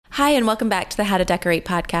Hi, and welcome back to the How to Decorate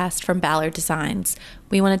podcast from Ballard Designs.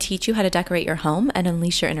 We want to teach you how to decorate your home and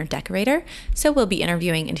unleash your inner decorator. So we'll be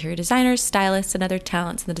interviewing interior designers, stylists, and other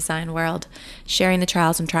talents in the design world, sharing the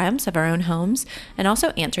trials and triumphs of our own homes, and also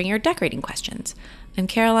answering your decorating questions. I'm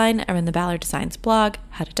Caroline. I run the Ballard Designs blog,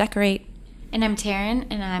 How to Decorate. And I'm Taryn,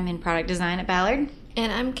 and I'm in product design at Ballard.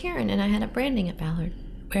 And I'm Karen, and I head up branding at Ballard.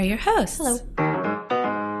 We're your hosts. Hello.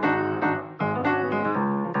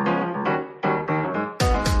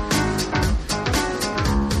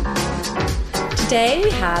 Today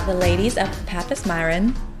we have the ladies of Pappas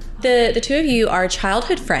Myron. The two of you are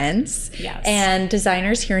childhood friends and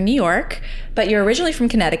designers here in New York, but you're originally from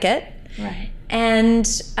Connecticut. Right. And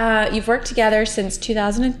you've worked together since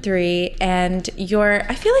 2003, and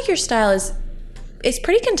I feel like your style is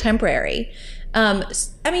pretty contemporary. I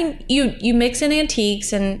mean, you mix in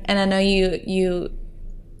antiques, and I know you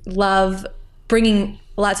love bringing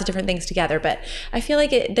lots of different things together, but I feel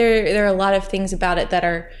like there are a lot of things about it that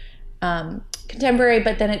are contemporary,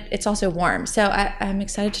 but then it's also warm. So I'm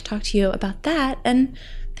excited to talk to you about that, and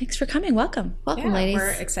thanks for coming. Welcome, ladies.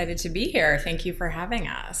 We're excited to be here. Thank you for having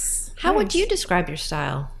us. How would you describe your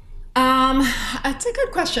style? That's a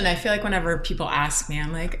good question. I feel like whenever people ask me,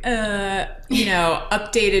 I'm like,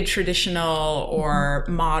 updated, traditional, or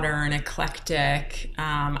modern, eclectic.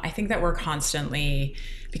 I think that we're constantly,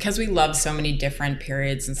 because we love so many different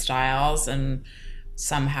periods and styles, and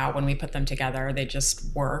somehow when we put them together, they just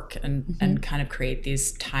work and kind of create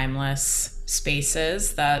these timeless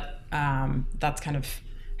spaces that that's kind of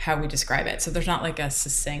how we describe it. So there's not like a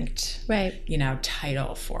succinct,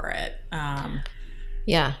 title for it.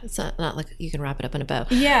 Yeah, it's not like you can wrap it up in a bow.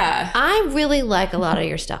 Yeah. I really like a lot of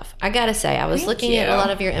your stuff. I gotta say, I was looking at a lot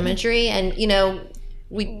of your imagery, and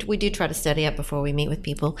we do try to study up before we meet with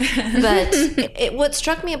people. But what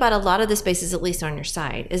struck me about a lot of the spaces, at least on your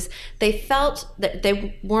site, is they felt that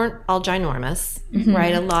they weren't all ginormous,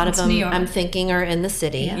 right? A lot of them, I'm thinking, are in the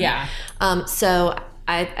city. Yeah. So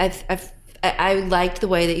I liked the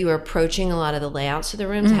way that you were approaching a lot of the layouts of the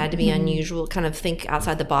rooms. It had to be unusual, kind of think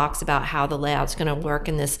outside the box about how the layout's going to work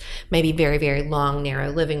in this maybe very, very long, narrow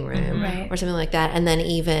living room or something like that. And then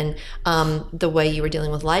even the way you were dealing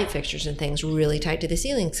with light fixtures and things really tight to the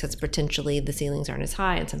ceilings, because potentially the ceilings aren't as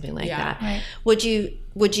high and something like that. Right. Would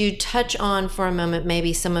you touch on for a moment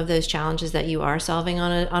maybe some of those challenges that you are solving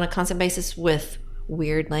on a constant basis with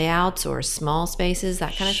weird layouts or small spaces,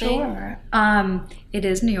 that kind of thing? Sure. It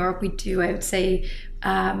is New York. We do, I would say,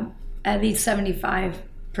 at least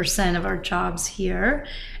 75% of our jobs here.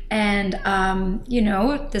 And,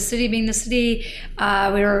 the city being the city,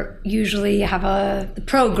 we usually have the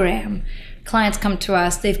program. Clients come to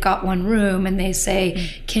us, they've got one room, and they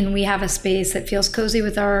say, can we have a space that feels cozy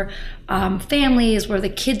with our families, where the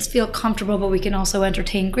kids feel comfortable, but we can also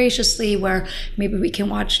entertain graciously, where maybe we can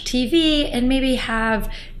watch TV and maybe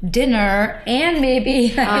have dinner and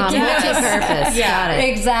maybe multi-purpose. Got it.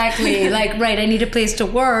 Exactly. I need a place to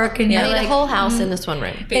work, and I need a whole house in this one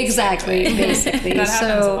room. Basically. That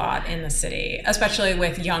happens a lot in the city, especially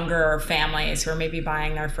with younger families who are maybe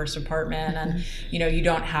buying their first apartment, and you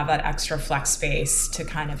don't have that extra flex space to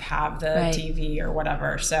kind of have the TV or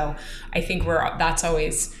whatever. So I think that's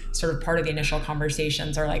always sort of part of the initial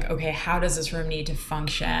conversations are like, okay, how does this room need to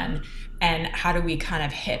function? And how do we kind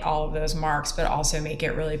of hit all of those marks, but also make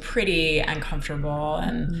it really pretty and comfortable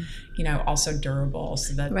and, also durable,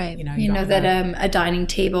 so that, a dining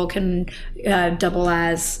table can double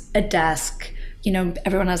as a desk.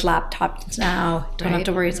 Everyone has laptops now. Don't have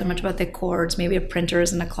to worry so much about the cords. Maybe a printer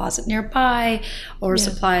is in a closet nearby, or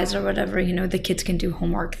supplies or whatever. The kids can do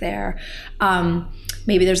homework there.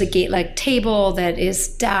 Maybe there's a gate-like table that is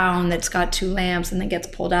down, that's got two lamps, and then gets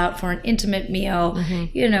pulled out for an intimate meal.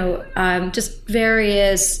 Just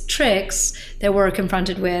various tricks that we're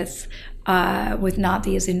confronted with not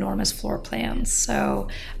these enormous floor plans. So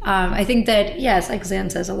I think that, yes, like Zan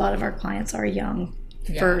says, a lot of our clients are young,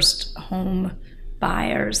 first home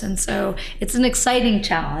buyers, and so it's an exciting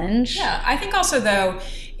challenge. Yeah, I think also, though,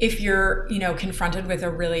 if you're confronted with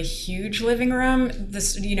a really huge living room,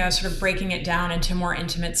 this sort of breaking it down into more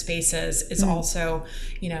intimate spaces is also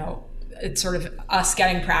it's sort of us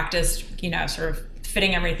getting practiced, sort of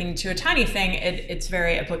fitting everything to a tiny thing. It's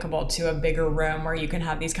very applicable to a bigger room where you can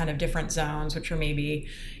have these kind of different zones, which are maybe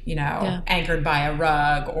anchored by a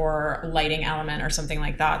rug or lighting element or something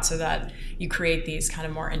like that, so that you create these kind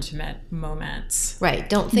of more intimate moments. Right.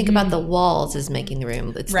 Don't think about the walls as making the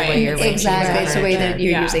room. It's the way you're arranging. Exactly. It's the way that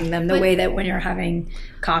you're using them, the way that when you're having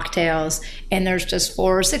cocktails and there's just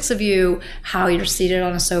 4 or 6 of you, how you're seated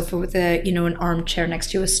on a sofa with an armchair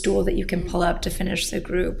next to a stool that you can pull up to finish the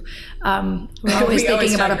group. We're always just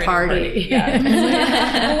thinking about a party. Yeah.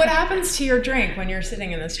 Well, what happens to your drink when you're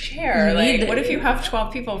sitting in this chair? Like, what if you have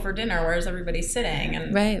 12 people for dinner? Where's everybody sitting?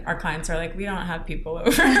 And our clients are like, we don't have people over.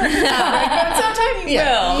 But sometime you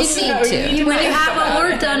will. You need to. When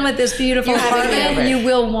we're done with this beautiful apartment, you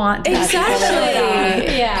will want to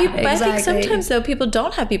But I think sometimes, though, people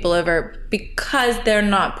don't have people over because they're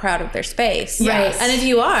not proud of their space. Right. And if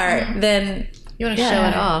you are, then You want to show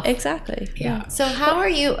it off. Exactly. Yeah. So how are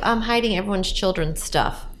you hiding everyone's children's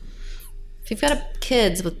stuff? If you've got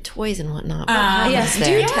kids with toys and whatnot, what happens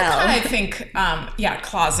there? tell. I think,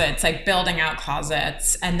 closets, like building out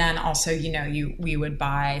closets. And then also, we would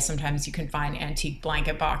buy, sometimes you can find antique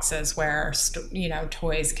blanket boxes where,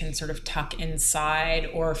 toys can sort of tuck inside.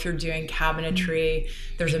 Or if you're doing cabinetry,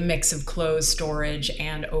 there's a mix of closed storage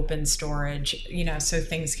and open storage, so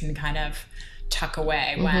things can kind of tuck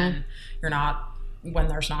away when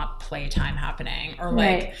there's not playtime happening, or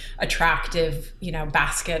like attractive,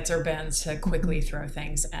 baskets or bins to quickly throw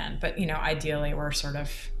things in. But, ideally we're sort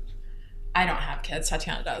of, I don't have kids,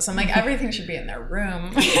 Tatiana does. I'm like, everything should be in their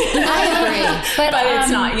room. I agree. But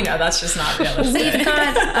it's not, that's just not realistic. We've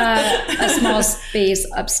got a small space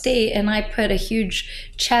upstate, and I put a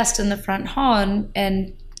huge chest in the front hall,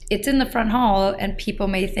 and it's in the front hall, and people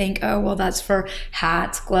may think, oh, well, that's for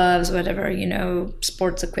hats, gloves, whatever,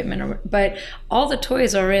 sports equipment. But all the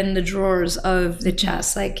toys are in the drawers of the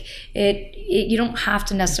chest. Like you don't have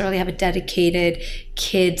to necessarily have a dedicated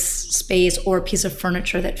kids space or a piece of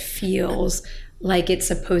furniture that feels like it's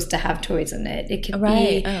supposed to have toys in it. It could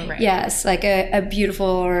be, yes, like a beautiful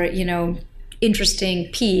or,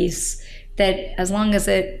 interesting piece that, as long as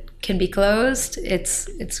it can be closed,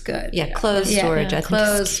 it's good. Yeah, closed storage, I think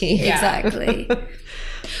is key. Exactly.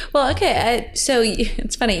 Well, okay, so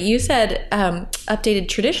it's funny. You said updated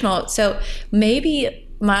traditional. So maybe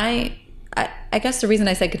I guess the reason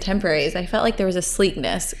I said contemporary is I felt like there was a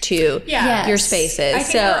sleekness to your spaces. I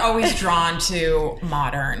think we're always drawn to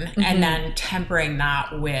modern, and then tempering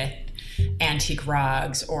that with antique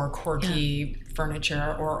rugs or quirky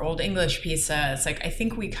furniture or old English pieces. Like, I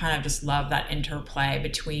think we kind of just love that interplay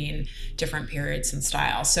between different periods and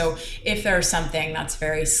styles. So if there's something that's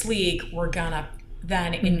very sleek, we're gonna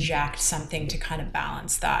then inject something to kind of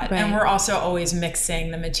balance that. And we're also always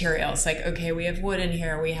mixing the materials. Like, okay, we have wood in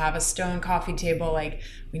here, we have a stone coffee table, like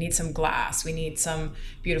we need some glass, we need some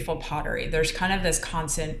beautiful pottery. There's kind of this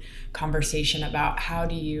constant conversation about how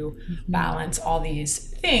do you balance all these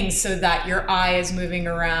things so that your eye is moving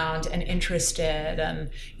around and interested and,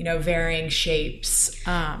 varying shapes.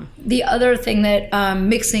 The other thing that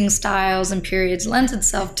mixing styles and periods lends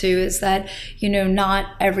itself to is that,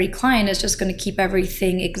 not every client is just going to keep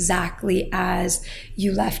everything exactly as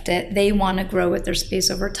you left it. They want to grow with their space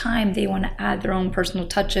over time. They want to add their own personal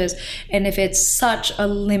touches. And if it's such a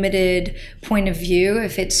limited point of view,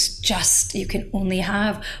 if it's just you can only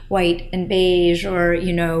have white and beige, or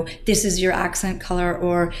this is your accent color,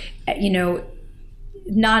 or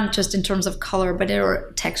not just in terms of color but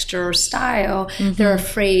or texture or style, they're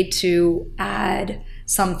afraid to add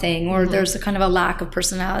something, or there's a kind of a lack of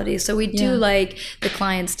personality. So we do like the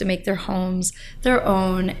clients to make their homes their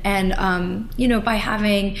own, and by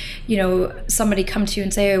having somebody come to you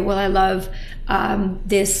and say, well, I love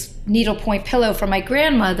this needlepoint pillow from my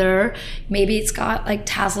grandmother. Maybe it's got like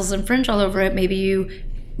tassels and fringe all over it. Maybe you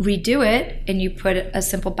redo it and you put a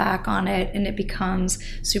simple back on it, and it becomes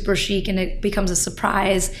super chic, and it becomes a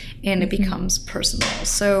surprise, and it becomes personal.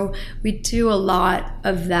 So we do a lot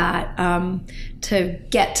of that to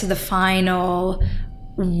get to the final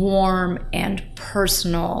warm and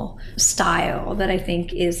personal style that I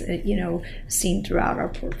think is seen throughout our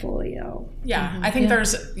portfolio. Yeah, I think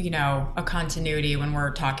there's a continuity when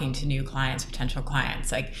we're talking to new clients, potential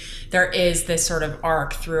clients. Like, there is this sort of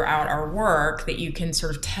arc throughout our work that you can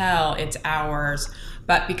sort of tell it's ours,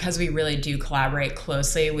 but because we really do collaborate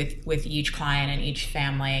closely with each client and each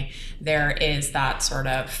family, there is that sort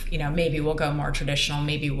of, maybe we'll go more traditional,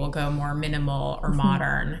 maybe we'll go more minimal or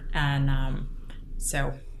modern, and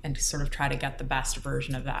sort of try to get the best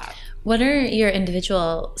version of that. What are your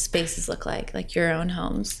individual spaces look like your own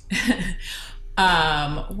homes?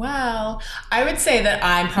 Well, I would say that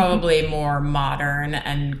I'm probably more modern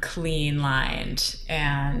and clean lined,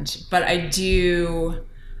 but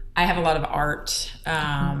I have a lot of art.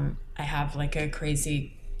 I have like a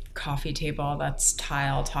crazy coffee table that's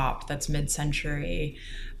tile top, that's mid-century.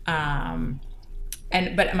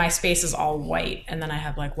 but my space is all white, and then I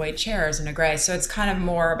have like white chairs and a gray. So it's kind of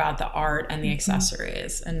more about the art and the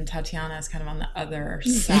accessories. And Tatiana is kind of on the other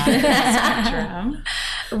side of the spectrum.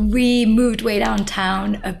 We moved way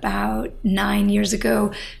downtown about 9 years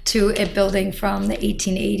ago to a building from the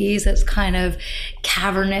 1880s that's kind of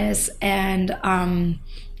cavernous and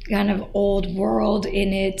kind of old world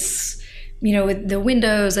in its, with the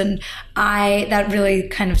windows, and that really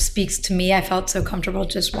kind of speaks to me. I felt so comfortable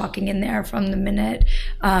just walking in there from the minute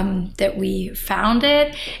that we found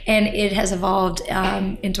it, and it has evolved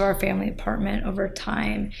into our family apartment over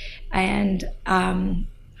time. And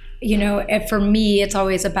for me, it's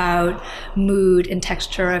always about mood and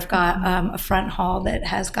texture. I've got a front hall that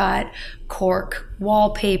has got cork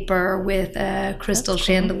wallpaper with a crystal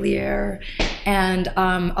chandelier and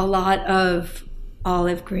a lot of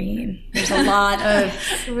olive green. There's a lot of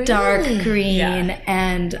dark green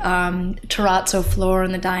and terrazzo floor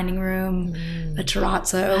in the dining room, a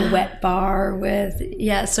terrazzo wet bar with,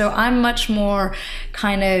 so I'm much more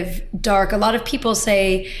kind of dark. A lot of people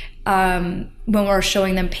say, when we're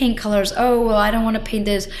showing them paint colors, oh, well, I don't want to paint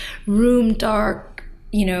this room dark,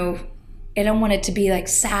 I don't want it to be like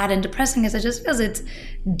sad and depressing, because just because it's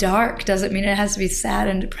dark doesn't mean it has to be sad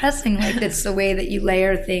and depressing. Like, it's the way that you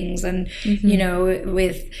layer things, and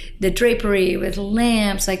with the drapery, with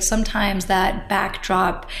lamps, like sometimes that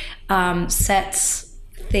backdrop sets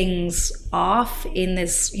things off in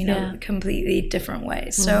this completely different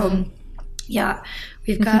way. So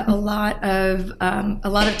we've got a lot of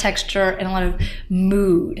texture and a lot of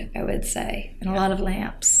mood, I would say, and a lot of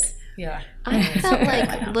lamps. Yeah. I felt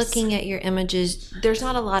like looking at your images, there's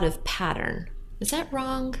not a lot of pattern. Is that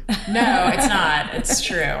wrong? No, it's not. It's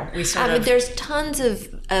true. There's tons of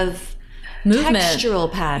movement,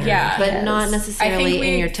 textural pattern, but not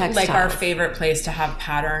necessarily in your textiles. Like, our favorite place to have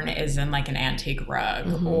pattern is in like an antique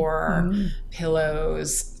rug or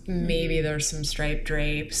pillows. Maybe there's some striped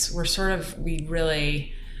drapes.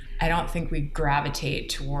 I don't think we gravitate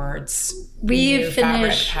towards new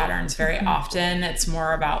fabric patterns very often. It's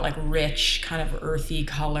more about like rich, kind of earthy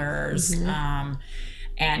colors.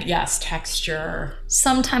 And yes, texture.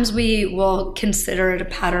 Sometimes we will consider it a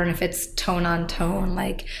pattern if it's tone on tone,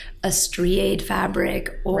 like a striated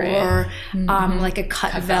fabric, or like a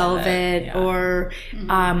cut velvet, or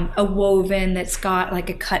a woven that's got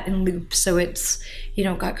like a cut and loop, so it's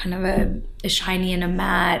got kind of a shiny and a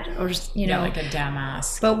matte, or like a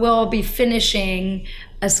damask. But we'll be finishing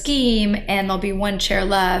a scheme and there'll be one chair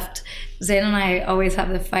left. Zana and I always have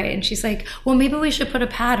the fight, and she's like, well, maybe we should put a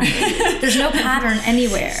pattern. There's no pattern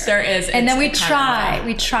anywhere. There is. And then we try.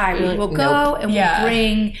 We'll go and we'll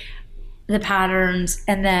bring the patterns,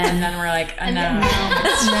 and then we're like, no,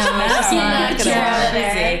 that's not gonna work.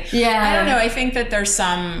 I don't know. I think that there's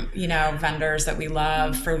some, vendors that we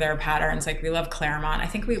love for their patterns. Like, we love Claremont. I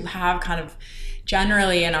think we have kind of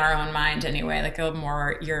generally in our own mind anyway, like a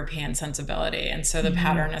more European sensibility. And so the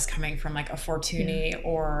pattern is coming from like a Fortuny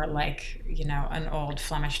or like, an old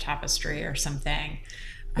Flemish tapestry or something.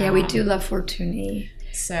 Yeah, we do love Fortuny.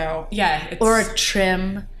 So, or a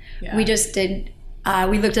trim. Yeah. We just did...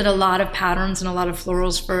 we looked at a lot of patterns and a lot of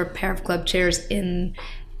florals for a pair of club chairs in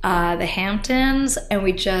the Hamptons, and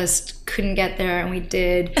we just couldn't get there. And we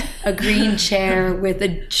did a green chair with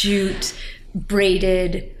a jute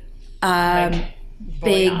braided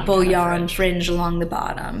big bullion fringe along the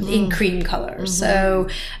bottom in cream color. So,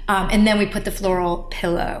 and then we put the floral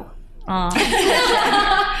pillow on.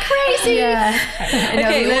 Crazy. Yeah.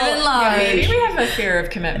 Okay, living large. Maybe we have a fear of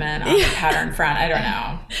commitment on the pattern front. I don't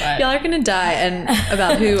know. But y'all are going to die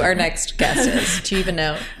about who our next guest is. Do you even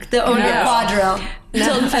know? The owner of Quadrille.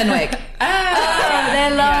 Tilton Fenwick. They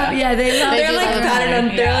love. They're like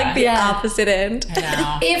pattern. They're like the opposite end. I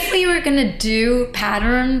know. If we were gonna do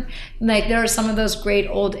pattern, like there are some of those great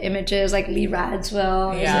old images, like Lee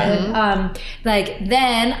Radswell.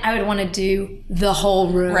 Then I would want to do the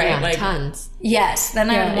whole room. Right, like tons. Yes,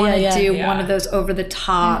 then I would want to do one of those over the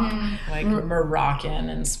top, like Moroccan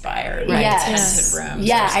inspired, tinted rooms.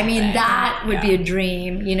 Yeah, I mean that would be a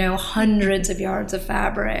dream. Hundreds of yards of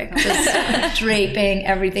fabric, just draping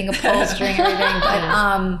everything, upholstering everything.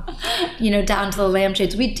 But down to the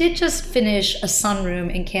lampshades. We did just finish a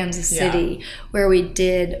sunroom in Kansas City where we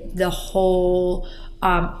did the whole,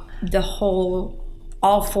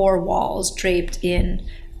 all four walls draped in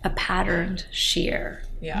a patterned sheer.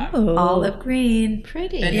 Yeah. Ooh. Olive green.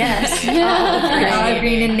 Pretty. Yes. Olive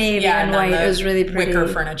green and navy and white. It was really pretty. Wicker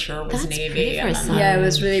furniture was navy. It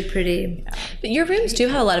was really pretty. Yeah. But your rooms do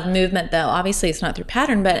have a lot of movement, though. Obviously, it's not through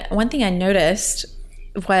pattern, but one thing I noticed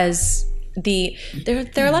was there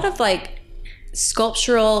are a lot of like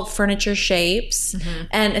sculptural furniture shapes,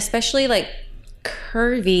 and especially like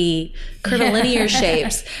curvilinear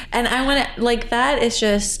shapes. And I want to, like, that is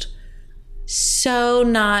just so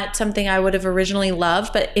not something I would have originally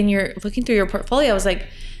loved. But looking through your portfolio, I was like,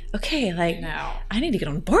 okay, like, No. I need to get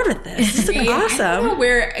on board with this. This is I don't know awesome.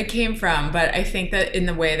 where it came from, but I think that in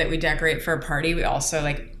the way that we decorate for a party, we also,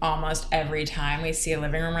 like, almost every time we see a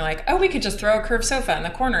living room, we're like, oh, we could just throw a curved sofa in the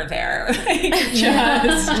corner there. Like,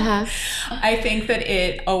 I think that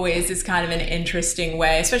it always is kind of an interesting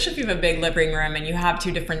way, especially if you have a big living room and you have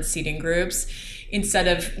two different seating groups. Instead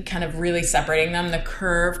of kind of really separating them, the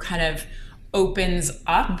curve kind of opens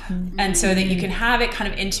up, and so that you can have it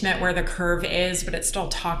kind of intimate where the curve is, but it's still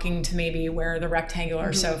talking to maybe where the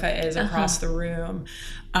rectangular sofa is across the room.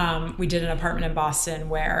 We did an apartment in Boston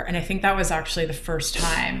where, and I think that was actually the first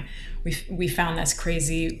time we found this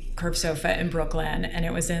crazy curved sofa in Brooklyn, and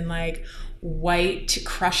it was in like white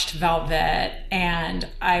crushed velvet, and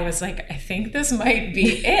I was like, I think this might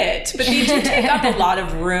be it. But they do take up a lot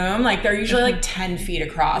of room. Like, they're usually like 10 feet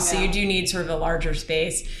across, so you do need sort of a larger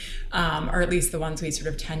space. Or at least the ones we sort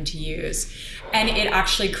of tend to use. And it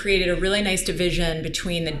actually created a really nice division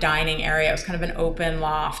between the dining area. It was kind of an open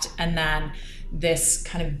loft, and then this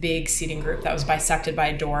kind of big seating group that was bisected by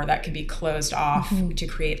a door that could be closed off to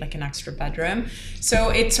create like an extra bedroom. So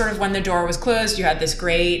it's sort of, when the door was closed, you had this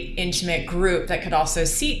great intimate group that could also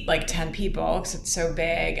seat like 10 people because it's so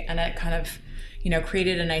big, and it kind of,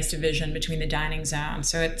 created a nice division between the dining zone.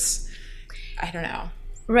 So it's, I don't know.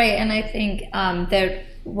 Right, and I think that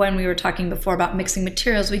when we were talking before about mixing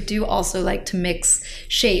materials, we do also like to mix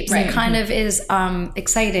shapes. Right. It kind of is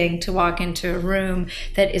exciting to walk into a room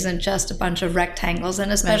that isn't just a bunch of rectangles,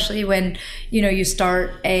 and especially when you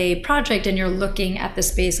start a project and you're looking at the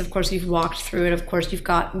space. Of course, you've walked through it. Of course, you've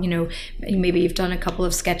got maybe you've done a couple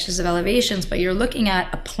of sketches of elevations, but you're looking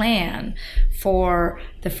at a plan for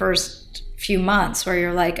the first few months where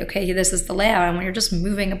you're like, okay, this is the layout, and when you're just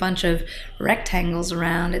moving a bunch of rectangles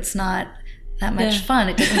around, it's not that much fun.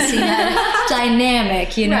 It doesn't seem that dynamic,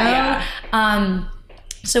 Right, yeah.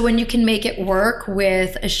 So when you can make it work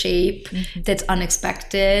with a shape that's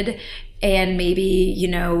unexpected, and maybe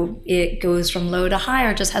it goes from low to high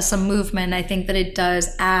or just has some movement, I think that it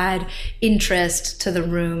does add interest to the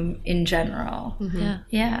room in general.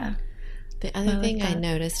 Yeah. The other thing I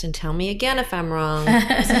noticed, and tell me again if I'm wrong,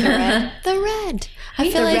 is the red. The red. I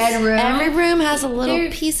feel like red room? every room has a little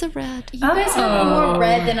piece of red. You guys have more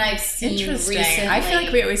red than I've seen Interesting. recently. I feel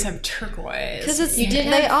like we always have turquoise. Because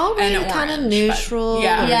they all an read kind of orange, neutral, but-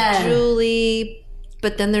 yeah. Yeah. jewelry,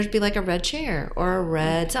 but then there'd be like a red chair or a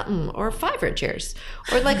red something or 5 red chairs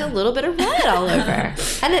or like a little bit of red all over.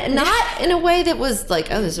 And not in a way that was like,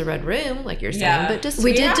 oh, there's a red room, like you're saying, Yeah. but just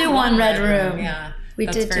We did have do one red room. Yeah. We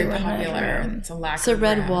That's did very do one red popular. room. It's a lacquer so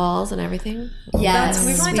red brand. walls and everything. Yes,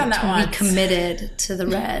 We've only done that we once. committed to the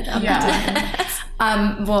red. Yeah.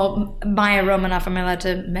 Well, Maya Romanoff, am I allowed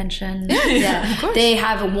to mention? Yeah, of course. They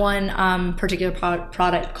have one particular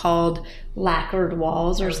product called lacquered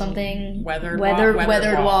walls or something. Weathered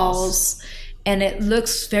walls. And it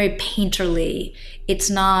looks very painterly. It's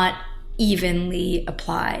not evenly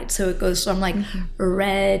applied. So it goes from like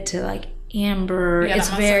red to like amber. Yeah, It's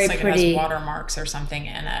that almost very looks like pretty. It has watermarks or something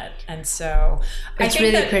in it, and so It's I think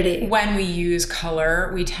really that pretty. When we use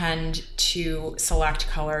color, we tend to select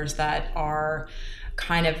colors that are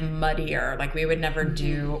kind of muddier. Like we would never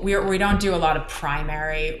do. We don't do a lot of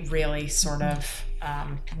primary, really sort of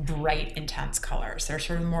bright, intense colors. They're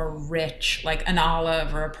sort of more rich, like an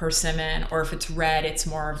olive or a persimmon, or if it's red, it's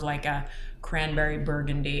more of like a cranberry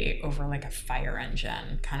burgundy over like a fire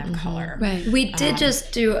engine kind of color. Right. We did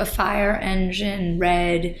just do a fire engine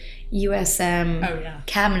red USM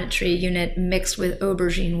cabinetry unit mixed with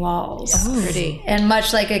aubergine walls. Oh, pretty. And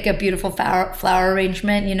much like a beautiful flower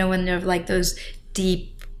arrangement, when they're like those deep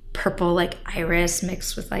purple like iris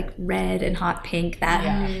mixed with like red and hot pink,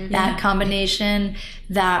 that combination,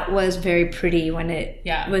 that was very pretty when it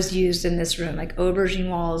was used in this room. Like aubergine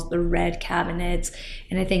walls, the red cabinets,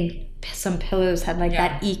 and I think some pillows had like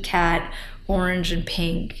that ECAT orange and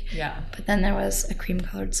pink. Yeah. But then there was a cream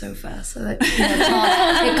colored sofa, so that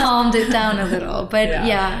it calmed it down a little.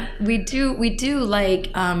 But we do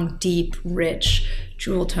like deep, rich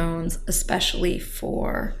jewel tones, especially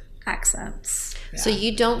for accents. So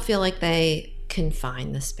you don't feel like they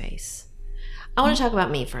confine the space. I want to talk about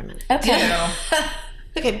me for a minute. Okay.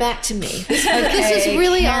 Okay, back to me. This is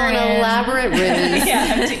really all an elaborate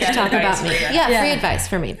ruse to talk about me. Yeah, free advice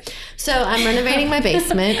for me. So I'm renovating my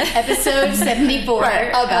basement. Episode 74.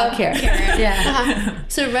 About Karen. Yeah.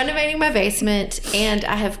 So renovating my basement, and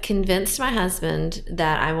I have convinced my husband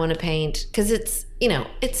that I want to paint, because it's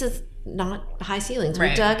not high ceilings. We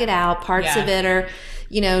Right. dug it out. Parts Yeah. of it are,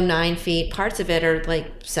 9 feet. Parts of it are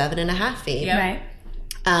like 7.5 feet. Yep.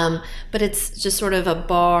 Right. But it's just sort of a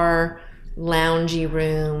bar, loungy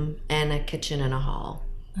room, and a kitchen and a hall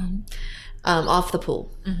off the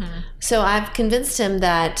pool. So I've convinced him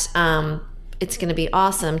that it's going to be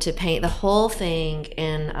awesome to paint the whole thing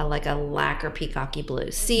in a lacquer peacocky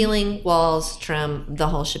blue. Ceiling, walls, trim, the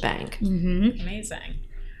whole shebang. Amazing.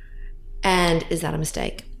 And is that a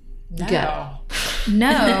mistake? No. Go.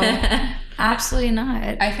 No, absolutely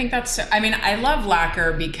not. I think that's so, I love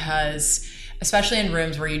lacquer because especially in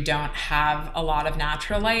rooms where you don't have a lot of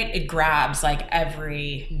natural light, it grabs like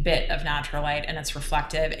every bit of natural light and it's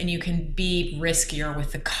reflective, and you can be riskier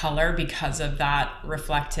with the color because of that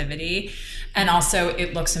reflectivity. And also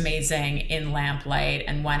it looks amazing in lamplight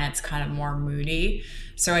and when it's kind of more moody.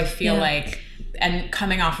 So I feel like, and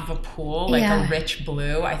coming off of a pool, like a rich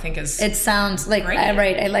blue, I think is... It sounds like, great.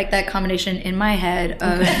 right, I like that combination in my head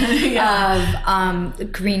of,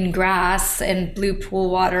 of green grass and blue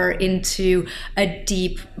pool water into a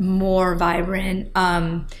deep, more vibrant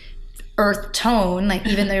earth tone. Like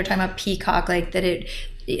even though you're talking about peacock, like that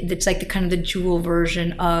it's like the kind of the jewel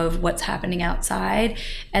version of what's happening outside.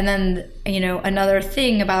 And then, another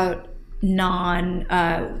thing about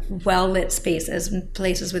well-lit spaces and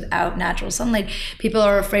places without natural sunlight, people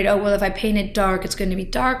are afraid, oh well, if I paint it dark it's going to be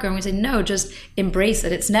darker, and we say no, just embrace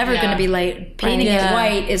it. It's never going to be light. Painting it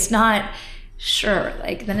white is not, sure,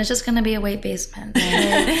 like then it's just going to be a white basement.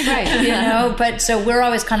 Right. But so we're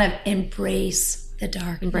always kind of embrace the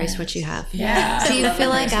dark, Embrace what you have. Yeah. Do you feel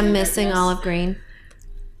like I'm missing olive green?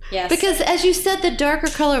 Yes. Because as you said, the darker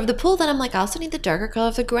color of the pool, then I'm like, I also need the darker color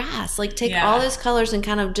of the grass. Like take all those colors and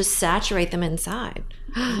kind of just saturate them inside.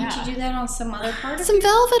 Did you do that on some other part of Some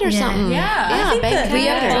velvet or something. Yeah. we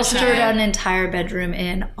Yeah. upholstered an entire bedroom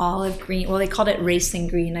in olive green. Well, they called it racing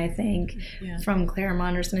green, I think, from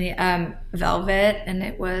Claremont or something. Velvet, and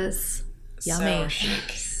it was So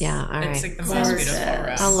chic. Yeah, all right. It's like the most beautiful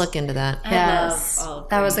room. I'll look into that. yes, love olive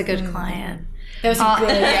that was a good client. That was a good.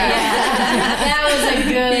 That was a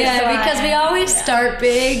good. Yeah, because we always start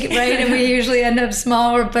big, right? And we usually end up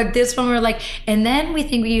smaller. But this one, we're like, and then we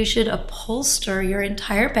think you should upholster your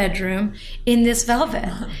entire bedroom in this velvet.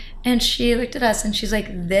 And she looked at us and she's like,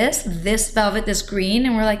 this velvet, this green.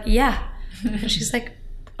 And we're like, yeah. And she's like,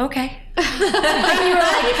 okay. we were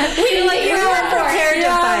prepared to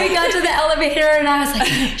fight. We got to the elevator and I was like,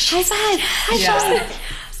 high five.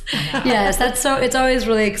 Yes, it's always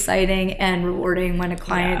really exciting and rewarding when a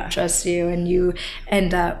client trusts you and you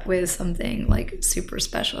end up with something like super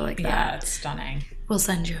special like that. Yeah, it's stunning. We'll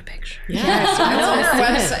send you a picture. Yeah, it's on your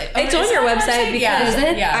website. It's on your website because Is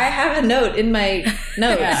it? I have a note in my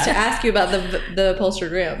notes to ask you about the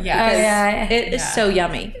upholstered room. Yeah. Because it is so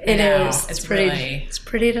yummy. It know. is. It's pretty. really- It's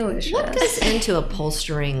pretty delicious. What goes into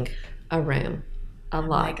upholstering a room? A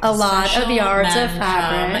lot. A lot of Special yards of men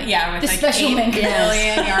fabric. come, with The like special 8 men.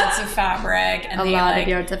 million yards of fabric, and A they lot like of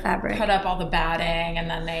yards of fabric. put up all the batting, and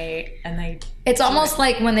then they It's almost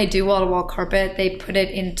like when they do wall-to-wall carpet, they put it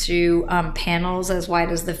into panels as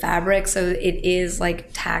wide as the fabric, so it is like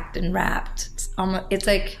tacked and wrapped. It's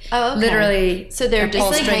like literally. So they're just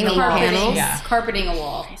like upholstering hanging the wall. panels. Yeah. Carpeting a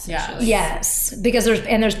wall. essentially. Yes, because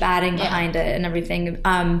there's batting behind it and everything.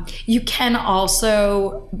 You can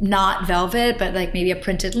also not velvet, but like maybe a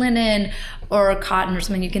printed linen or a cotton or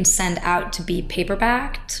something you can send out to be paper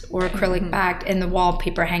backed or acrylic backed, and the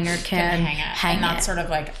wallpaper hanger can hang and that's it. sort of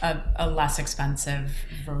like a less expensive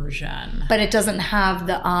version. But it doesn't have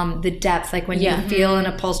the depth. Like when you feel an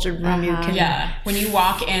upholstered room, you can. Yeah, when you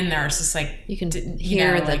walk in, there's just like You can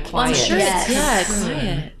hear the like, quiet. Yes.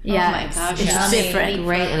 Quiet. Yeah, Oh my gosh, it's yeah. different.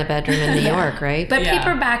 Great in a bedroom in New York, right? But Yeah.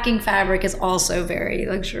 paper backing fabric is also very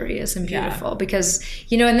luxurious and beautiful because,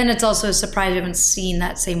 and then it's also a surprise you haven't seen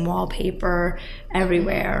that same wallpaper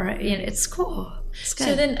everywhere. It's cool. It's good.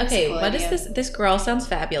 So then, okay, cool what is idea. this girl sounds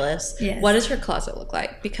fabulous. Yes. What does her closet look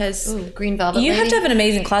like? Because Green velvet. you lady? have to have an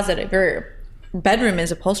amazing closet if your bedroom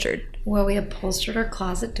is upholstered. Well, we upholstered our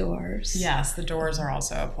closet doors. yes, the doors are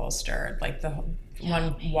also upholstered. Like the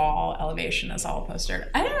one wall elevation is all upholstered.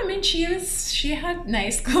 I don't know. I mean, she had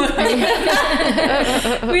nice clothes.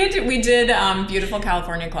 we did beautiful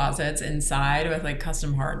California closets inside with like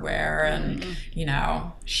custom hardware, and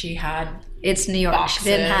she had. It's New York. She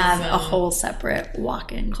didn't Boxes have a and- whole separate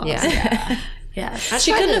walk-in closet. Yeah. Yes.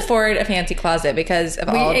 She couldn't afford a fancy closet because of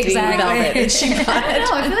all the velvet that she I bought. don't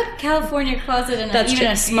know. I feel like a California closet and That's even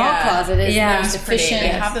true. a small Yeah. closet is Yeah. most It's pretty. efficient. They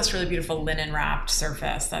have this really beautiful linen wrapped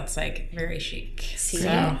surface that's like very chic.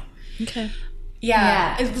 So Okay.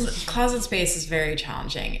 Yeah. Closet space is very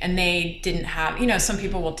challenging. And they didn't have, some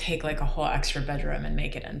people will take like a whole extra bedroom and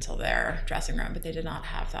make it into their dressing room, but they did not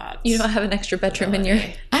have that. You don't have an extra bedroom in your...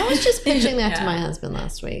 I was just pitching that to my husband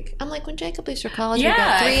last week. I'm like, when Jacob leaves for college, we've got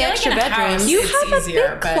I 3 feel like extra in a house, bedrooms. You it's have easier,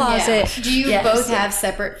 a big but- closet. Do you Yes. both have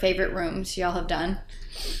separate favorite rooms y'all have done?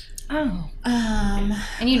 Oh.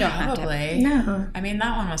 And you don't have to. Probably. No. I mean,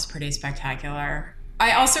 that one was pretty spectacular.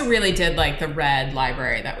 I also really did like the red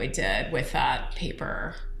library that we did with that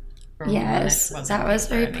paper. Yes, It wasn't that was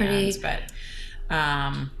paper very in the pretty. end, but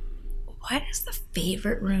What is the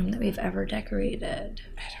favorite room that we've ever decorated?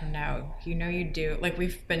 I don't know. You do. Like,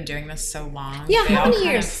 we've been doing this so long. Yeah, They how all many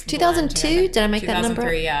kind years? of 2002? blend Did I make that number?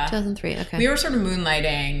 2003, yeah. 2003, okay. We were sort of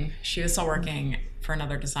moonlighting. She was still working for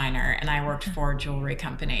another designer, and I worked for a jewelry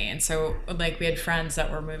company. And so, like, we had friends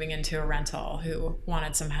that were moving into a rental who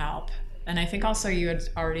wanted some help. And I think also you had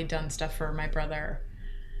already done stuff for my brother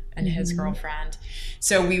and his girlfriend.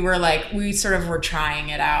 So we sort of were trying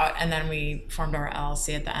it out, and then we formed our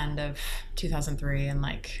LLC at the end of 2003, and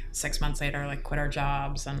like 6 months later, like quit our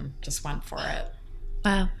jobs and just went for it.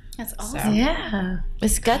 Wow. That's So awesome. Yeah.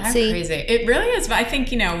 It's kind of gutsy. crazy. It really is. But I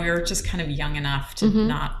think, we were just kind of young enough to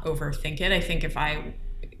not overthink it. I think if I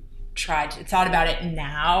thought about it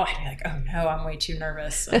now, I'd be like, oh no, I'm way too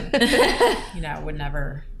nervous. And, would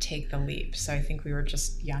never take the leap. So I think we were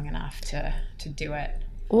just young enough to do it.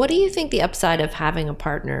 What do you think the upside of having a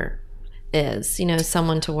partner is?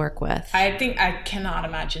 Someone to work with. I think I cannot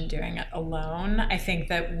imagine doing it alone. I think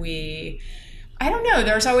that I don't know.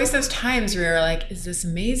 There's always those times where you're like, is this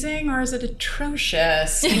amazing or is it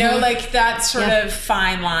atrocious? Like that sort of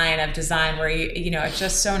fine line of design where it's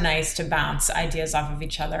just so nice to bounce ideas off of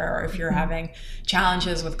each other. Or if you're having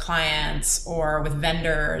challenges with clients or with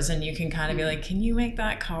vendors, and you can kind of be like, can you make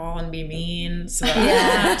that call and be mean so that I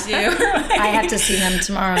don't have to? I have to see them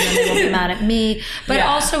tomorrow and then they will be mad at me. But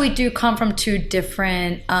also we do come from 2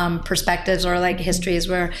 different perspectives or like histories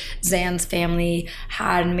where Zan's family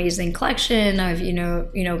had an amazing collection of,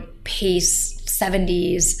 Pace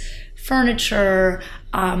 70s furniture,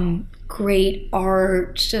 great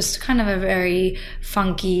art, just kind of a very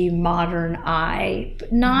funky modern eye,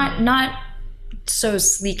 but not so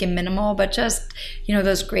sleek and minimal, but just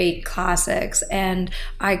those great classics. And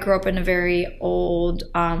I grew up in a very old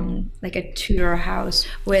like a Tudor house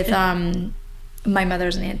with my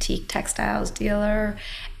mother's an antique textiles dealer,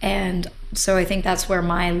 and so I think that's where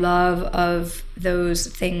my love of those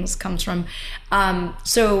things comes from. And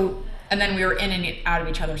then we were in and out of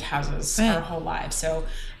each other's houses our whole lives. So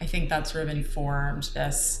I think that sort of informed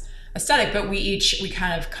this aesthetic, but we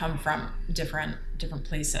kind of come from different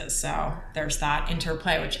places. So there's that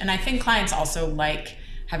interplay, and I think clients also like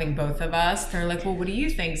having both of us. They're like, well, what do you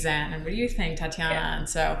think, Zan? And what do you think, Tatiana? Yeah. And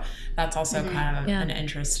so that's also kind of an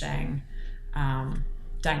interesting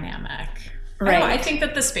dynamic. Right. I think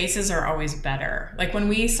that the spaces are always better. Like when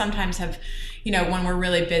we sometimes have, when we're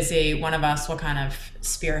really busy, one of us will kind of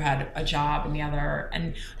spearhead a job and the other,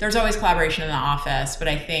 and there's always collaboration in the office. But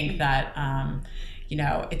I think that, I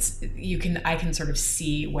can sort of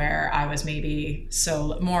see where I was maybe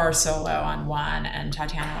more solo on one and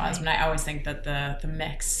Tatiana was, and I always think that the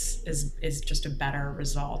mix is just a better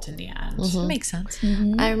result in the end. That makes sense.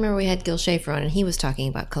 I remember we had Gil Schaefer on, and he was talking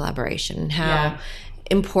about collaboration and how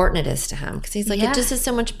important it is to him, because he's like, it just is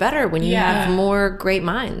so much better when you have more great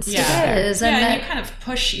minds together. It is. And you kind of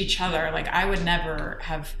push each other. Like I would never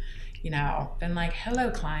have been like,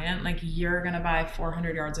 hello client, like you're gonna buy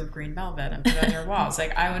 400 yards of green velvet and put it on your walls.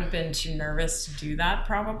 Like I would have been too nervous to do that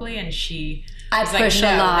probably, and she I was push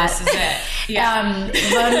like, a no, lot. this is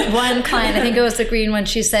it. One client, I think it was the green one,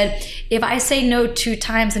 she said, if I say no 2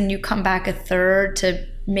 times and you come back a third to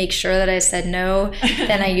make sure that I said no,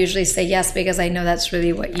 then I usually say yes, because I know that's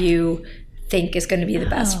really what you think is going to be the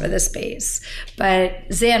best for the space. But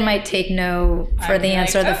Zan might take no for the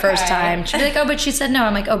answer the first time. She'd be like, oh, but she said no.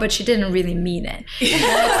 I'm like, oh, but she didn't really mean it. So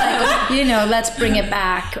it's like, let's bring it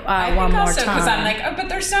back one more time. Because I'm like, oh, but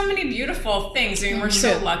there's so many beautiful things. I mean, we're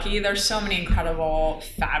so lucky. There's so many incredible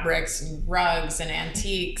fabrics and rugs and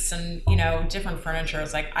antiques and, different furniture.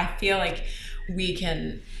 It's like, I feel like we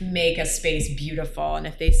can make a space beautiful, and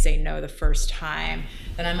if they say no the first time,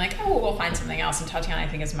 then I'm like, oh, we'll find something else. And Tatiana, I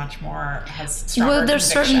think, has stronger there's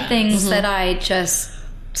certain conviction. things that I just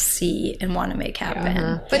see and want to make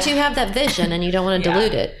happen. But you have that vision, and you don't want to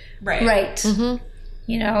dilute it. Right.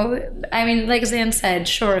 I mean, like Zan said,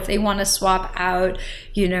 sure, if they want to swap out,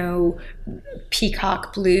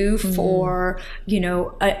 peacock blue for,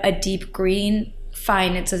 a deep green,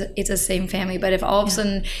 fine, it's the same family. But if all of a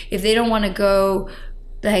sudden, if they don't want to go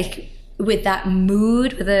like with that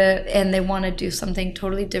mood, and they want to do something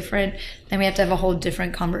totally different, then we have to have a whole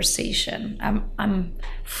different conversation. I'm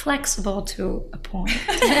flexible to a point.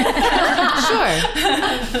 Sure.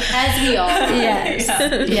 As we all. Yes.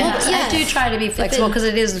 Yes. I do try to be flexible because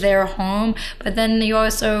it is their home, but then you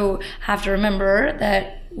also have to remember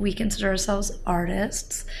that we consider ourselves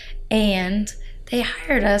artists, and they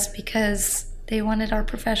hired us because they wanted our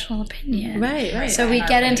professional opinion. Right. So we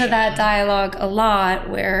get into that dialogue a lot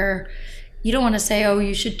where you don't want to say, oh,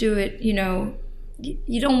 you should do it, you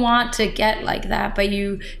don't want to get like that, but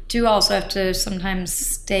you do also have to sometimes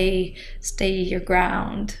stay your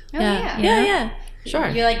ground. Oh, yeah. Yeah. Sure.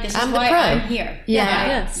 You're like, this is I'm the why pro. I'm here. Yeah.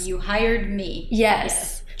 Yes. You hired me.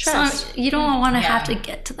 Yes. Trust. You don't want to have to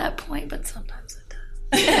get to that point, but sometimes it does.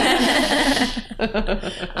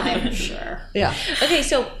 I'm sure. Yeah. Okay,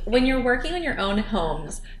 so when you're working on your own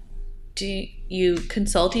homes, do you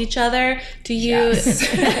consult each other? Do you? Yes.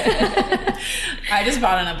 I just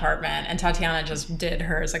bought an apartment, and Tatiana just did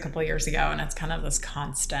hers a couple of years ago, and it's kind of this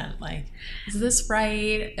constant, like, is this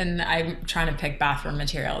right? And I'm trying to pick bathroom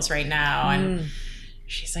materials right now, and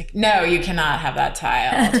she's like, no, you cannot have that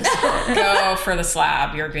tile. Just go for the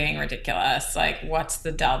slab. You're being ridiculous. Like, what's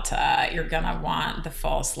the delta? You're going to want the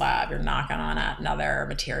full slab. You're not going to want another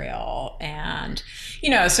material. And,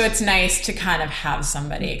 so it's nice to kind of have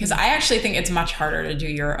somebody, because I actually think it's much harder to do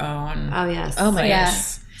your own. Oh, yes. Oh, my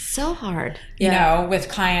Yes. So hard. With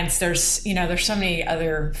clients, there's so many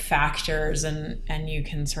other factors, and you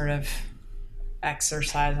can sort of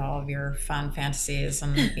exercise all of your fun fantasies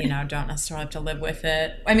and don't necessarily have to live with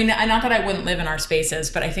it. I mean, not that I wouldn't live in our spaces,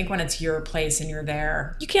 but I think when it's your place and you're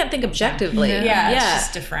there, You can't think objectively. yeah, it's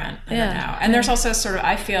just different. I don't know. And there's also sort of,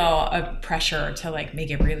 I feel a pressure to like make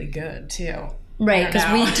it really good too. Right,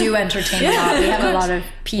 because we do entertain a lot. We have a lot of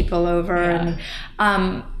people over, and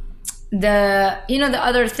the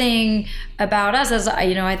other thing about us is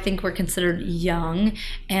I think we're considered young,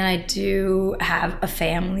 and I do have a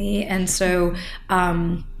family, and so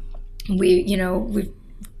we've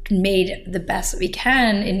made the best that we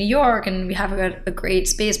can in New York, and we have a great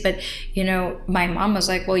space. But my mom was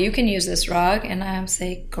like, well, you can use this rug, and I would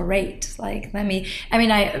say, great, like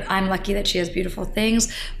I'm lucky that she has beautiful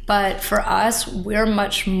things, but for us, we're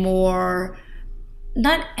much more,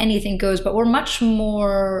 not anything goes, but we're much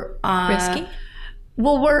more Risky?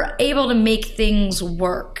 Well, we're able to make things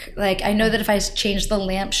work. Like, I know that if I change the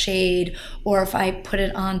lampshade, or if I put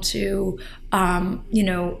it onto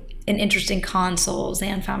an interesting console.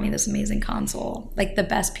 Zan found me this amazing console, like the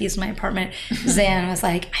best piece of my apartment. Zan was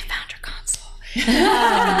like, I found your console.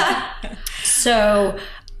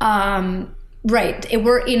 Right.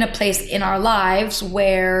 We're in a place in our lives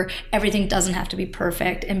where everything doesn't have to be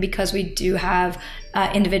perfect. And because we do have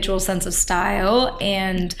individual sense of style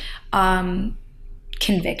and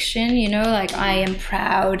conviction, like I am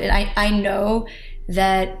proud, and I know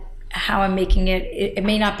that how I'm making it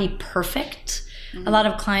may not be perfect. Mm-hmm. A lot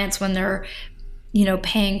of clients, when they're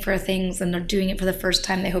paying for things and they're doing it for the first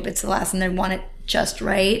time, they hope it's the last and they want it just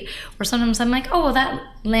right. Or sometimes I'm like, oh, well, that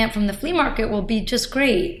lamp from the flea market will be just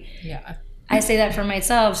great. Yeah. I say that for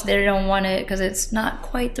myself. So they don't want it because it's not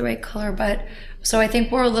quite the right color. But so I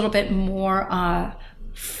think we're a little bit more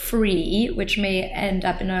free, which may end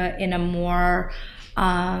up in a more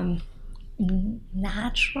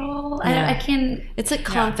natural. Yeah. I can. It's like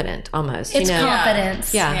confident almost. It's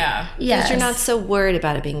confidence. Yeah. Yeah. Yes. Because you're not so worried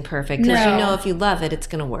about it being perfect. Because you know if you love it, it's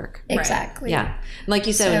going to work. Exactly. Yeah. Like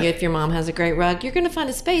you said, if your mom has a great rug, you're going to find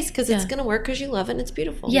a space because it's going to work because you love it and it's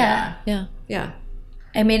beautiful. Yeah. Yeah.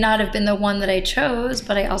 I may not have been the one that I chose,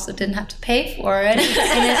 but I also didn't have to pay for it. And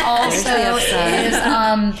it also is,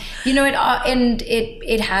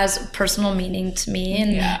 it has personal meaning to me.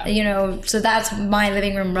 And, so that's my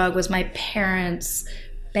living room rug was my parents'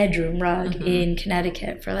 bedroom rug in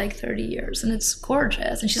Connecticut for like 30 years. And it's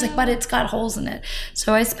gorgeous. And she's like, but it's got holes in it.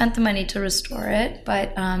 So I spent the money to restore it.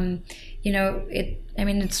 But,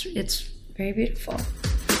 it's very beautiful.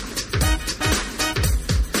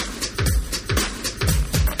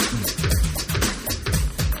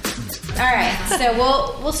 All right, so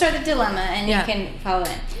we'll start the dilemma, and you can follow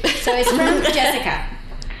in. So it's from Jessica,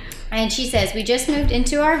 and she says, we just moved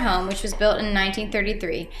into our home, which was built in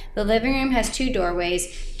 1933. The living room has 2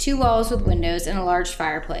 doorways, 2 walls with windows, and a large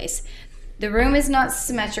fireplace. The room is not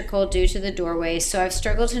symmetrical due to the doorways, so I've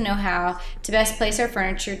struggled to know how to best place our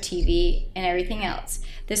furniture, TV, and everything else.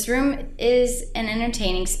 This room is an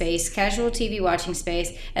entertaining space, casual TV watching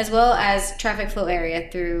space, as well as traffic flow area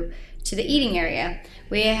through to the eating area.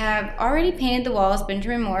 We have already painted the walls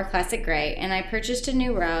Benjamin Moore classic gray, and I purchased a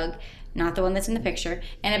new rug, not the one that's in the picture,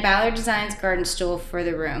 and a Ballard Designs garden stool for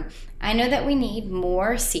the room. I know that we need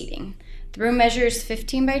more seating. The room measures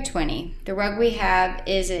 15 by 20. The rug we have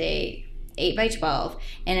is a 8 by 12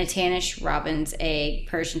 and a tannish robin's egg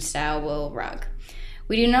Persian style wool rug.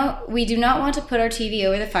 We do not want to put our TV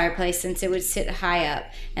over the fireplace since it would sit high up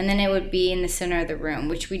and then it would be in the center of the room,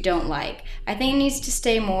 which we don't like. I think it needs to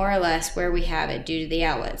stay more or less where we have it due to the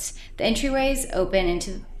outlets. The entryways open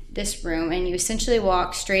into this room and you essentially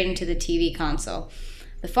walk straight into the TV console.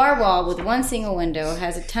 The far wall with one single window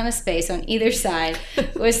has a ton of space on either side.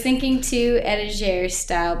 Was thinking 2 etagere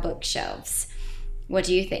style bookshelves. What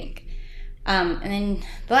do you think? And then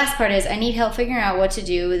the last part is I need help figuring out what to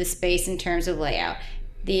do with the space in terms of layout.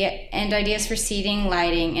 And ideas for seating,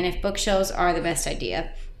 lighting, and if bookshelves are the best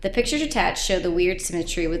idea. The pictures attached show the weird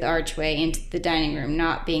symmetry with the archway into the dining room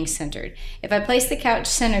not being centered. If I place the couch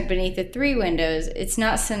centered beneath the 3 windows, it's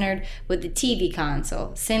not centered with the TV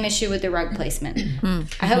console. Same issue with the rug placement.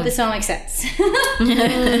 I hope this all makes sense.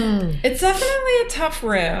 It's definitely a tough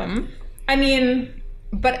room. I mean...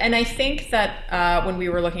 and I think that when we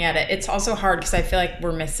were looking at it, it's also hard because I feel like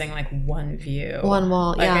we're missing like one view. One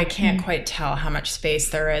wall, like, yeah. I can't quite tell how much space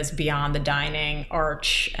there is beyond the dining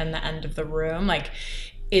arch and the end of the room. Like,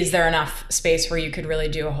 is there enough space where you could really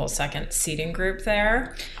do a whole second seating group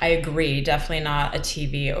there? I agree. Definitely not a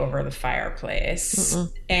TV over the fireplace.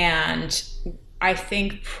 And I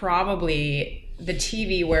think probably... the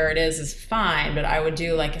TV where it is fine, but I would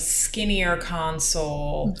do like a skinnier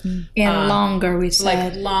console. And longer, we said.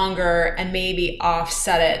 Like longer, and maybe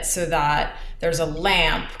offset it so that there's a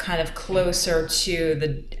lamp kind of closer to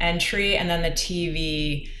the entry, and then the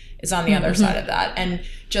TV is on the other side of that. And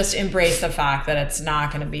just embrace the fact that it's not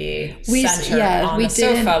going to be centered on the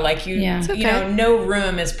sofa. Like you know, no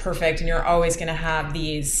room is perfect, and you're always going to have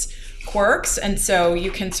these quirks. And so you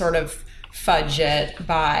can sort of fudge it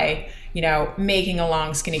by... you know, making a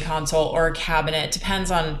long skinny console or a cabinet.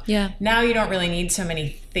 Depends on, now you don't really need so many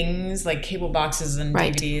things like cable boxes and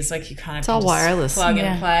DVDs. Like you kind of it's all wireless. Plug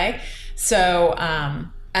and play. So,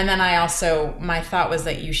 and then my thought was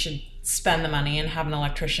that you should spend the money and have an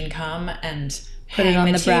electrician come and put it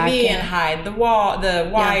on the TV bracket and hide the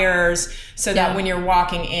wires so that when you're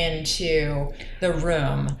walking into the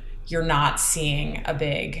room, you're not seeing a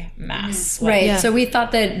big mess. Right. So we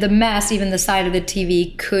thought that the mess, even the side of the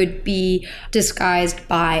TV, could be disguised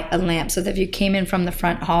by a lamp. So that if you came in from the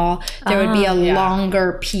front hall, there would be a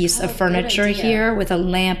longer piece of furniture here with a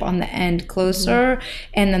lamp on the end closer.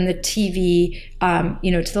 And then the TV,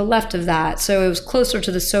 to the left of that. So it was closer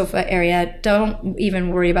to the sofa area. Don't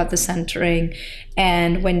even worry about the centering.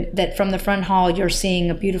 And from the front hall, you're seeing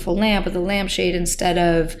a beautiful lamp with a lampshade instead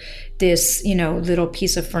of this, little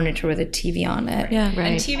piece of furniture with a TV on it. Yeah, right.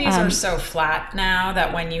 And TVs are so flat now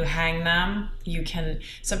that when you hang them,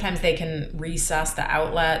 sometimes they can recess the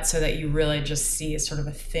outlet so that you really just see sort of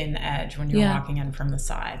a thin edge when you're walking in from the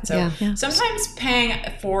side. So sometimes paying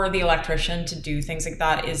for the electrician to do things like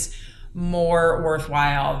that is more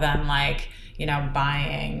worthwhile than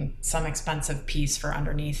buying some expensive piece for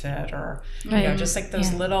underneath it or, just like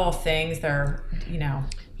those little things they're,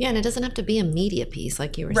 Yeah, and it doesn't have to be a media piece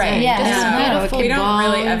like you were right. saying. Yeah. Just a beautiful we don't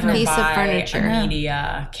really ever piece buy of furniture. a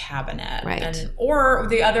media cabinet. Right. Or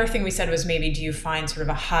the other thing we said was maybe do you find sort of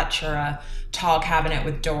a hutch or a tall cabinet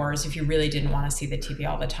with doors if you really didn't want to see the TV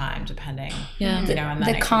all the time, depending. Yeah. And then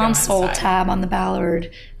the console tab on the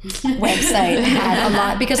Ballard website had a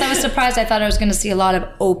lot, because I was surprised. I thought I was going to see a lot of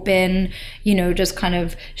open, just kind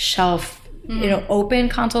of shelf, open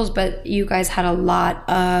consoles, but you guys had a lot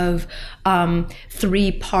of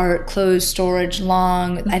 3-part closed storage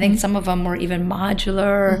long. I think some of them were even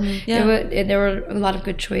modular. There were a lot of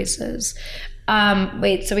good choices.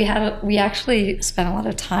 So we actually spent a lot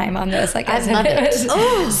of time on this. I love it.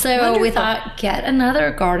 So we thought, get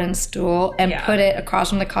another garden stool and put it across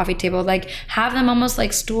from the coffee table. Like have them almost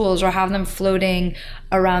like stools, or have them floating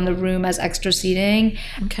around the room as extra seating.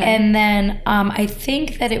 Okay. And then I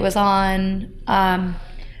think that it was on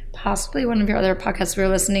possibly one of your other podcasts we were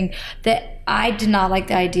listening that I did not like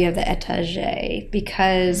the idea of the étagère,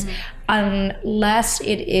 because unless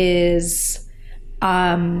it is...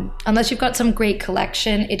 unless you've got some great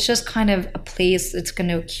collection, it's just kind of a place that's going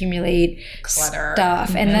to accumulate clutter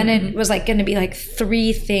stuff. And then it was going to be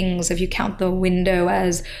 3 things, if you count the window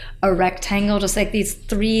as a rectangle, just like these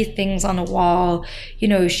 3 things on a wall.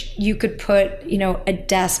 You could put, a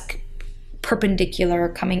desk perpendicular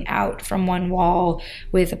coming out from one wall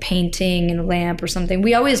with a painting and a lamp or something.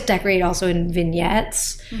 We always decorate also in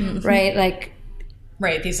vignettes, right?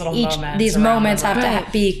 Right, these little moments. These around moments the have rug.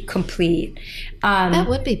 to be complete. That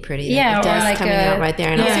would be pretty. Yeah, the or desk like coming a- out right there,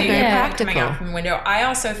 and Yeah, also very yeah, practical. coming out from the window. I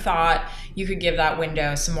also thought you could give that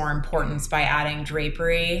window some more importance by adding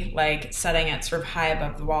drapery, like setting it sort of high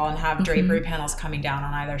above the wall and have drapery panels coming down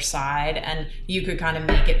on either side, and you could kind of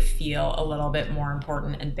make it feel a little bit more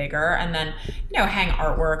important and bigger, and then hang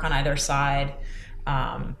artwork on either side.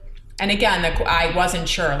 And again, I wasn't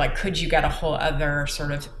sure, like, could you get a whole other sort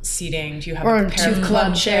of seating? Do you have Or a pair two of club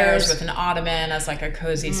club chairs chairs. with an ottoman as like a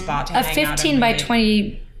cozy spot to A hang out 15 and by read?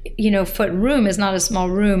 20 foot room is not a small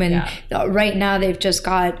room, and right now they've just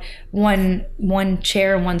got one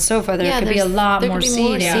chair and one sofa. There could be a lot more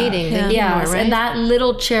seating. Yes, and that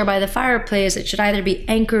little chair by the fireplace, it should either be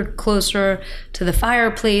anchored closer to the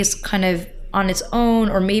fireplace, kind of on its own,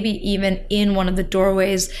 or maybe even in one of the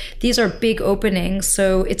doorways. These are big openings,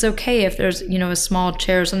 so it's okay if there's a small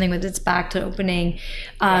chair or something with its back to opening.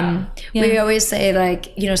 We always say,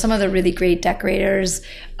 like, some of the really great decorators,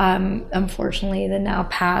 unfortunately the now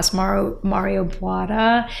past Mario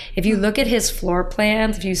Boada, if you look at his floor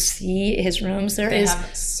plans, if you see his rooms, They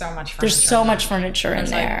have so much furniture. there's so much furniture in There's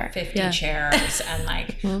there. like 50 chairs and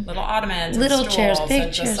like little ottomans, Little and stools, chairs, big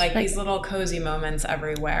and just chairs, like like- these little cozy moments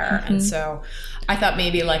everywhere. And so I thought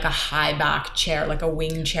maybe like a high back chair, like a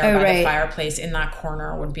wing chair by the fireplace in that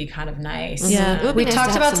corner would be kind of nice. It would be We nice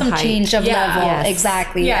talked to have about some height. change of level. Yes.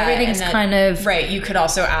 Exactly. Yeah, Everything's and then- kind of right. You could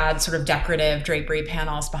also add sort of decorative drapery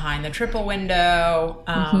panels behind the triple window.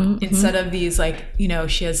 Instead of these, like,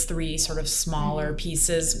 she has 3 sort of smaller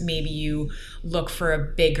pieces. Maybe you look for a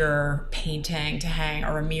bigger painting to hang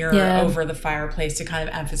or a mirror over the fireplace to kind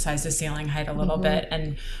of emphasize the ceiling height a little bit,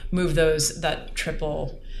 and move those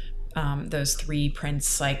 3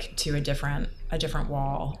 prints like to a different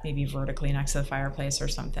wall, maybe vertically next to the fireplace or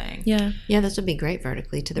something. Yeah. Yeah, this would be great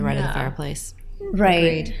vertically to the right of the fireplace. right.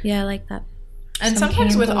 Agreed. Yeah, I like that. And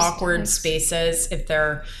sometimes with candles, awkward spaces, if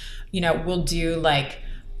they're,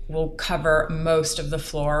 we'll cover most of the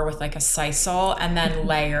floor with like a sisal and then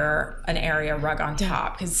layer an area rug on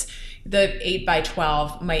top, because the 8 by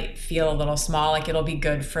 12 might feel a little small. Like, it'll be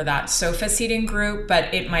good for that sofa seating group,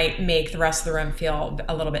 but it might make the rest of the room feel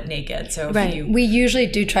a little bit naked. So if you We usually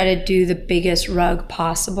do try to do the biggest rug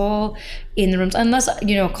possible in the rooms, unless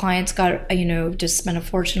clients got just spend a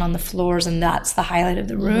fortune on the floors and that's the highlight of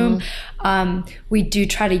the room. We do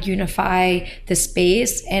try to unify the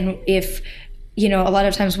space, and if a lot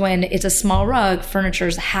of times when it's a small rug,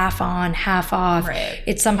 furniture's half on, half off. Right.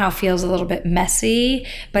 It somehow feels a little bit messy.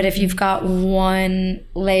 But if you've got one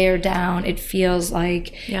layer down, it feels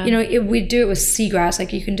like, we do it with seagrass.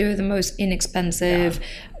 Like, you can do it with the most inexpensive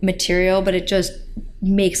material, but it just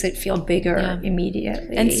makes it feel bigger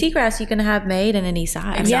immediately. And seagrass you can have made in any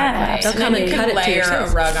size. Yeah, They'll come and you cut can it to your layer a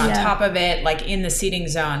size. rug on top of it, like in the seating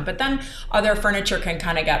zone. But then other furniture can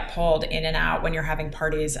kind of get pulled in and out when you're having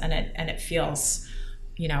parties, and it feels,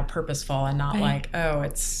 purposeful and not like, oh,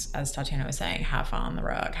 it's, as Tatiana was saying, half on the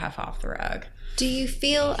rug, half off the rug. Do you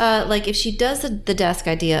feel like if she does the desk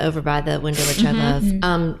idea over by the window, which I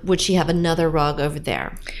love, would she have another rug over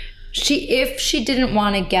there? If she didn't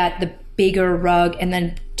want to get the bigger rug and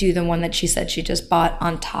then do the one that she said she just bought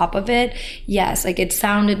on top of it, yes. Like, it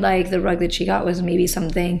sounded like the rug that she got was maybe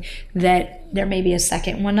something that there may be a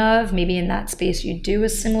second one of. Maybe in that space you do a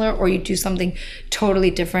similar, or you do something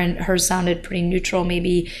totally different. Hers sounded pretty neutral.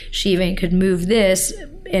 Maybe she even could move this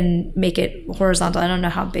and make it horizontal. I don't know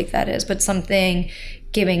how big that is, but something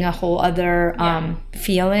giving a whole other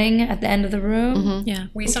feeling at the end of the room. Yeah.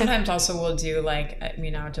 We sometimes also will do, like,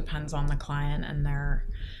 it depends on the client and their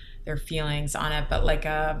feelings on it, but like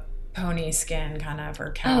a pony skin kind of, or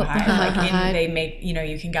cowhide, they make,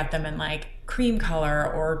 you can get them in like cream color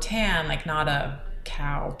or tan, like not a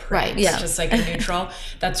cow print, just like a neutral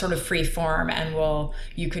that's sort of free form, and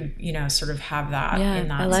you could sort of have that in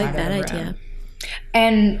that I like side that of the room. idea.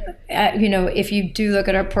 And, if you do look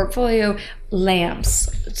at our portfolio, lamps,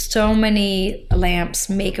 so many lamps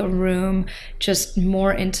make a room just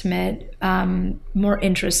more intimate, more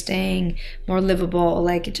interesting, more livable.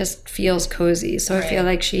 Like, it just feels cozy. So I feel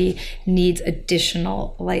like she needs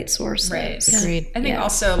additional light sources. Right. Agreed. I think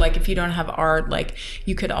also, like, if you don't have art, like,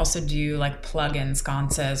 you could also do like plug-in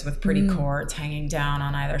sconces with pretty cords hanging down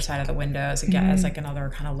on either side of the windows, again, as like another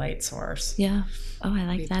kind of light source. Yeah. Oh, I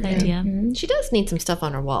like that idea. She does need some stuff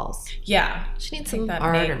on her walls. Yeah. She needs I think some that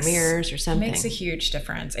art or makes- mirrors or something. Makes a huge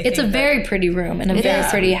difference. It's a very pretty room and a very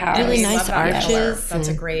pretty house. Really I nice love that color. arches That's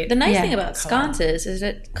a and- great. The nice Yeah. thing about Color. sconces is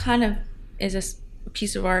it kind of is a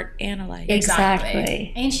piece of art and a light.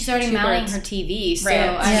 Exactly. And she's already mounting her TV, so Right. I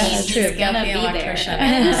mean, Yeah, she's true. gonna Get the be electrician. there.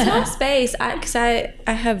 And in a small space, because I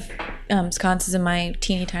have sconces in my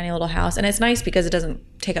teeny tiny little house, and it's nice because it doesn't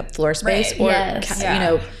take up floor space, or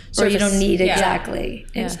so you don't need exactly.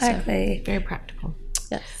 So very practical.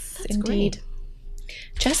 Yes, indeed. Great.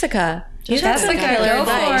 Jessica, go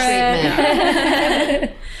for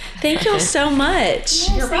it. Thank you all so much.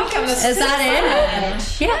 You're welcome. Is that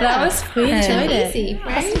it? Yeah, that was fun. We enjoyed it. Easy,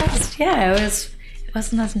 right? It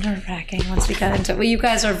wasn't as nerve-wracking once we got into it. Well, you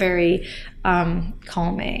guys are very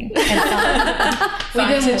calming and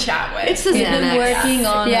fun to chat with. It's just been working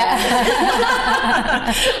on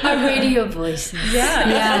our radio voices.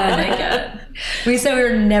 I like it. We said we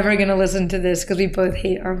were never going to listen to this because we both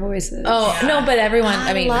hate our voices. Oh, no, but everyone,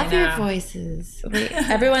 I mean, love your voices.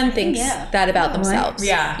 Everyone thinks that about themselves.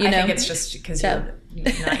 Yeah, you know? I think it's just because you're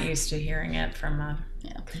not used to hearing it from a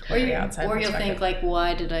completely outside or you'll perspective. think like,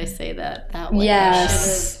 why did I say that way?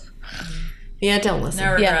 Yes. Yeah, don't listen.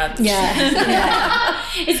 No regrets. Yeah.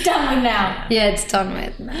 It's done with now. Yeah, it's done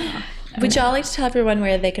with now. Would y'all like to tell everyone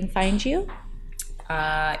where they can find you?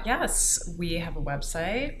 Yes, we have a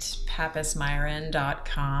website,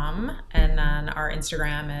 papismyron.com, and then our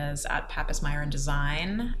Instagram is at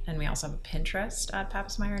papismyrondesign, and we also have a Pinterest at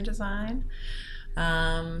papismyrondesign.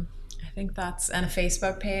 I think and a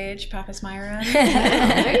Facebook page, Pappas Myron.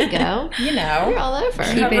 There you go. You know, You're all over.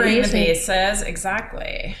 covering the bases,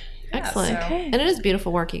 exactly. Excellent. Yeah, so. And it is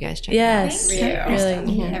beautiful work you guys check Yes, Thank you. really.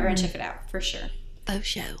 Everyone check it out for sure. out.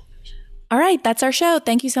 Show. All right, that's our show.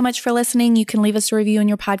 Thank you so much for listening. You can leave us a review in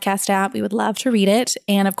your podcast app. We would love to read it.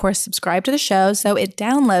 And of course, subscribe to the show so it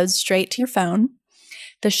downloads straight to your phone.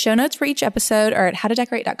 The show notes for each episode are at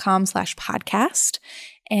howtodecorate.com/podcast.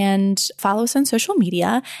 And follow us on social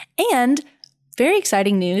media. And very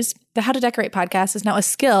exciting news, the How to Decorate podcast is now a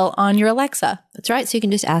skill on your Alexa. That's right. So you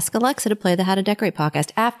can just ask Alexa to play the How to Decorate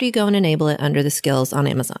podcast after you go and enable it under the skills on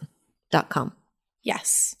Amazon.com.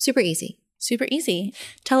 Yes. Super easy. Super easy.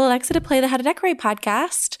 Tell Alexa to play the How to Decorate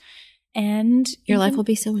podcast and Your life will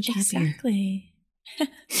be so much happier. Exactly.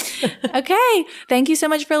 Okay. Thank you so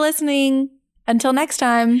much for listening. Until next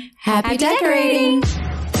time, Happy decorating.